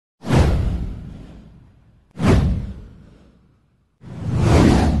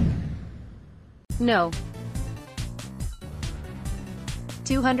No.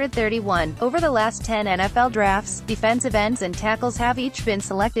 231. Over the last 10 NFL drafts, defensive ends and tackles have each been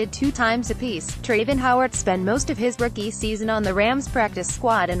selected 2 times apiece. Travin Howard spent most of his rookie season on the Rams practice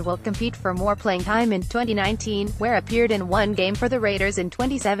squad and will compete for more playing time in 2019, Ware appeared in 1 game for the Raiders in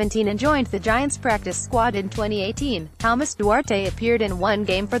 2017 and joined the Giants practice squad in 2018. Thomas Duarte appeared in 1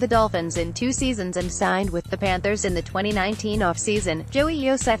 game for the Dolphins in 2 seasons and signed with the Panthers in the 2019 offseason. Joey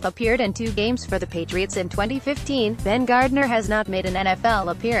Iosefa appeared in 2 games for the Patriots in 2015. Ben Gardner has not made an NFL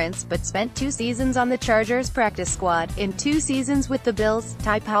appearance, but spent 2 seasons on the Chargers practice squad. In 2 seasons with the Bills,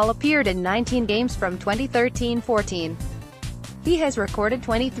 Ty Powell appeared in 19 games from 2013-14. He has recorded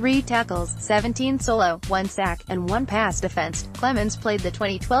 23 tackles, 17 solo, 1 sack, and 1 pass defense. Clemens played the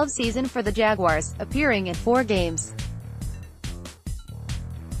 2012 season for the Jaguars, appearing in 4 games.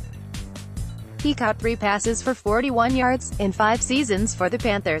 He caught 3 passes for 41 yards, in 5 seasons for the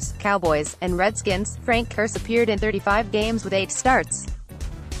Panthers, Cowboys, and Redskins. Frank Curse appeared in 35 games with 8 starts.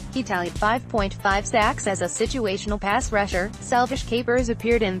 He tallied 5.5 sacks as a situational pass rusher. Selfish Capers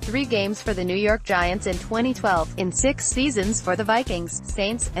appeared in 3 games for the New York Giants in 2012. In 6 seasons for the Vikings,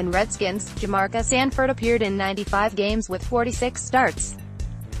 Saints, and Redskins, Jamarca Sanford appeared in 95 games with 46 starts.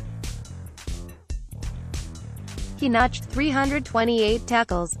 He notched 328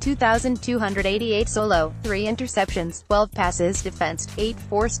 tackles, 2,288 solo, 3 interceptions, 12 passes defensed, 8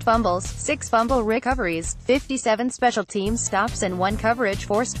 forced fumbles, 6 fumble recoveries, 57 special teams stops and 1 coverage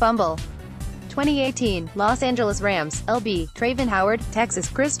forced fumble. 2018, Los Angeles Rams, LB, Travin Howard, Texas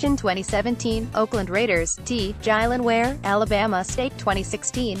Christian 2017, Oakland Raiders, T. Jalen Ware, Alabama State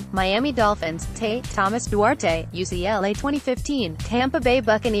 2016, Miami Dolphins, T. Thomas Duarte, UCLA 2015, Tampa Bay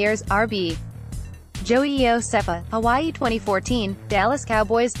Buccaneers, RB. Joey Iosefa, Hawaii 2014, Dallas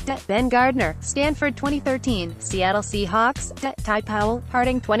Cowboys, Ben Gardner, Stanford 2013, Seattle Seahawks, Ty Powell,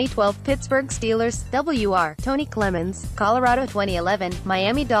 Harding 2012, Pittsburgh Steelers, WR, Tony Clemens, Colorado 2011,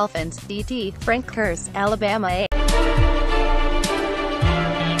 Miami Dolphins, DT, Frank Curse, Alabama A.